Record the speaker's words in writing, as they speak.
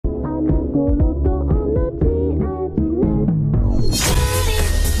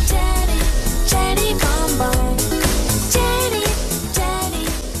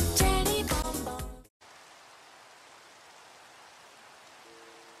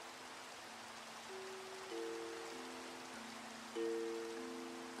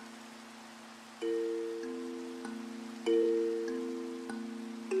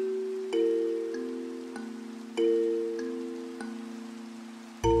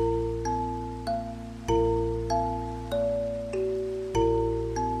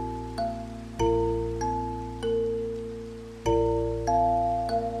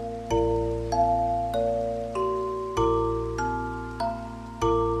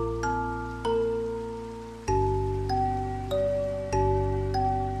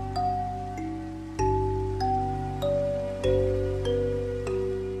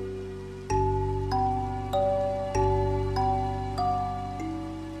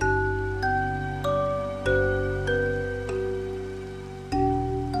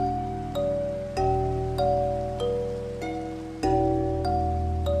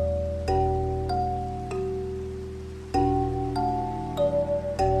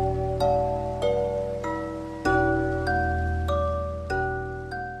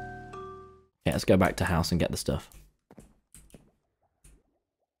Yeah, let's go back to house and get the stuff.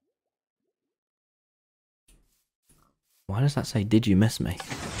 Why does that say, did you miss me?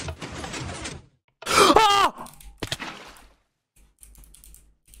 Ah!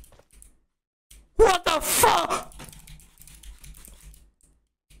 What the fuck?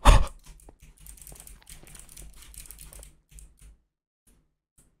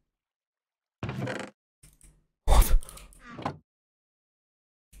 What?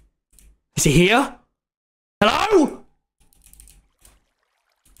 Is he here? Hello?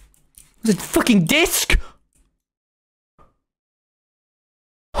 Is it fucking disc?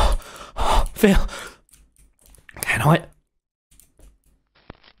 Phil. Can I?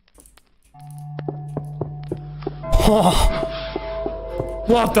 Oh.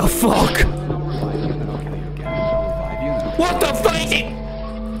 What the fuck? What the fuck is it?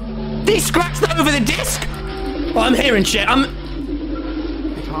 Did he scratch that over the disc? Oh, I'm hearing shit. Hey,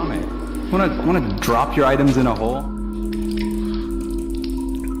 Tommy. Wanna drop your items in a hole?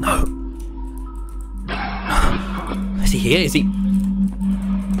 No. Is he here? Is he?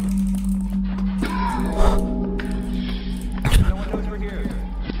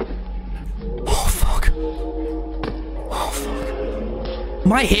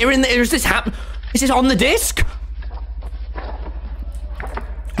 Am I hearing that? Is this happen? Is this on the disc?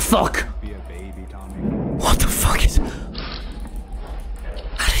 Fuck. Be a baby, Tommy. What the fuck is?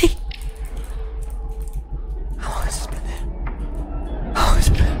 How did he? How long has this been there? How long has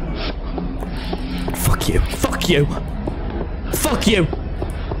it been? Fuck you. Fuck you. Fuck you.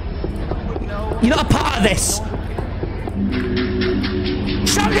 You're not a part of this.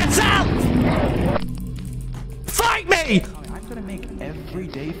 Show yourself. Fight me. I'm gonna make every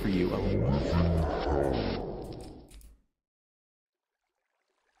day for you.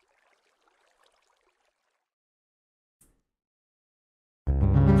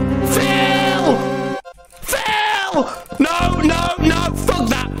 Phil! Phil! No, no, no! Fuck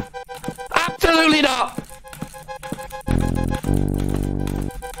that! Absolutely not!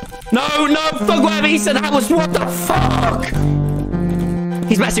 No, no! Fuck whatever he said. That was what the fuck!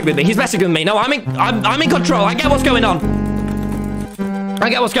 He's messing with me. He's messing with me. No, I'm in control. I get what's going on. I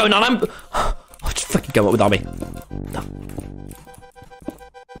get what's going on. I'll just fucking go up with Abby. No.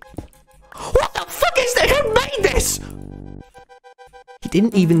 What the fuck is this? Who made this? He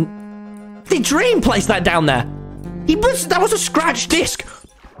didn't even... Did Dream place that down there? That was a scratch disc.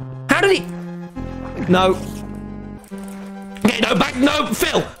 How did he... No. Okay, no, back. No,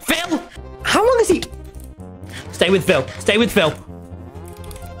 Phil. Phil. How long is he... Stay with Phil. Stay with Phil.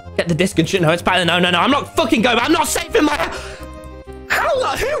 Get the disc and shit. No, it's better. No, no, no. I'm not fucking going. I'm not safe in my... How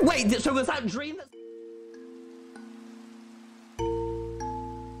long? Who? Wait, so was that Dream?